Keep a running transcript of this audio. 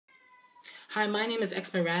Hi, my name is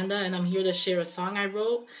Exmiranda, and I'm here to share a song I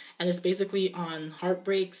wrote, and it's basically on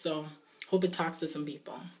heartbreak, so hope it talks to some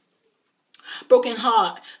people. Broken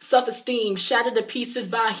heart, self-esteem, shattered to pieces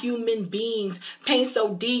by human beings. Pain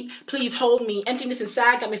so deep, please hold me. Emptiness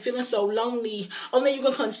inside got me feeling so lonely. Only you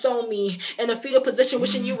can console me. In a fetal position,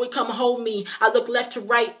 wishing you would come hold me. I look left to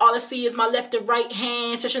right, all I see is my left and right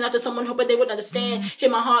hand. Stretching out to someone, hoping they would understand. Hear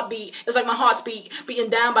my heartbeat, it's like my heart's beating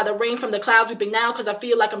down by the rain from the clouds weeping now. Cause I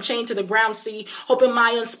feel like I'm chained to the ground, see. Hoping my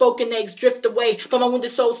unspoken eggs drift away, but my wounded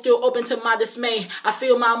soul still open to my dismay. I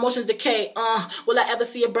feel my emotions decay, will I ever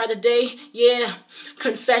see a brighter day? Yeah,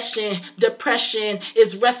 confession, depression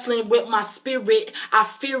is wrestling with my spirit. I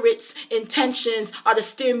fear its intentions are to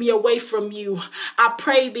steer me away from you. I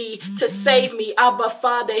pray thee to save me. Abba,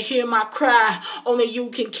 Father, hear my cry. Only you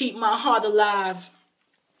can keep my heart alive.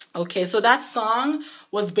 Okay, so that song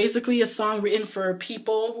was basically a song written for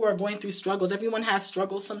people who are going through struggles. Everyone has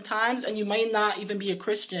struggles sometimes, and you might not even be a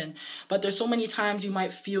Christian, but there's so many times you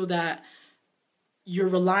might feel that you're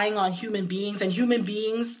relying on human beings, and human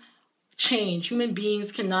beings change. Human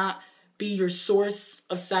beings cannot be your source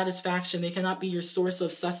of satisfaction. They cannot be your source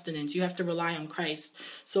of sustenance. You have to rely on Christ.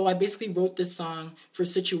 So I basically wrote this song for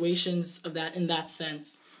situations of that in that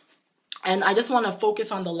sense. And I just want to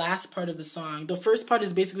focus on the last part of the song. The first part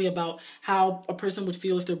is basically about how a person would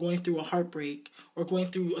feel if they're going through a heartbreak or going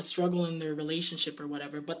through a struggle in their relationship or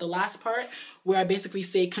whatever. But the last part, where I basically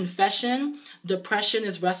say confession, depression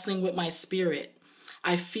is wrestling with my spirit.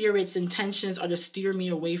 I fear its intentions are to steer me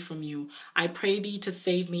away from you. I pray thee to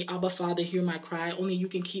save me. Abba, Father, hear my cry. Only you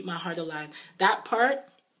can keep my heart alive. That part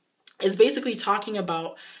is basically talking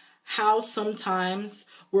about how sometimes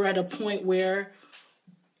we're at a point where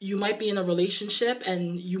you might be in a relationship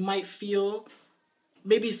and you might feel,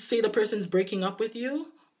 maybe say the person's breaking up with you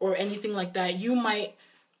or anything like that. You might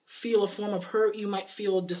feel a form of hurt. You might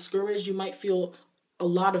feel discouraged. You might feel a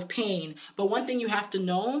lot of pain. But one thing you have to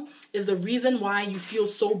know is the reason why you feel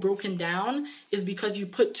so broken down is because you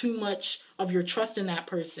put too much of your trust in that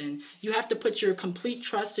person. You have to put your complete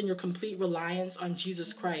trust and your complete reliance on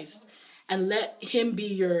Jesus Christ and let him be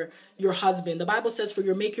your husband. The Bible says, for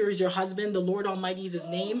your maker is your husband, the Lord Almighty is his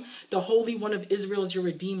name, the Holy One of Israel is your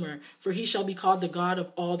Redeemer, for he shall be called the God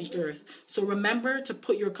of all the earth. So remember to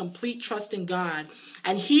put your complete trust in God,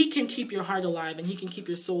 and he can keep your heart alive, and he can keep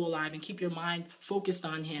your soul alive, and keep your mind focused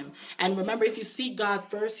on him. And remember, if you seek God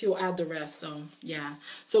first, he'll add the rest. So yeah.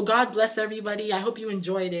 So God bless everybody. I hope you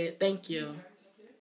enjoyed it. Thank you.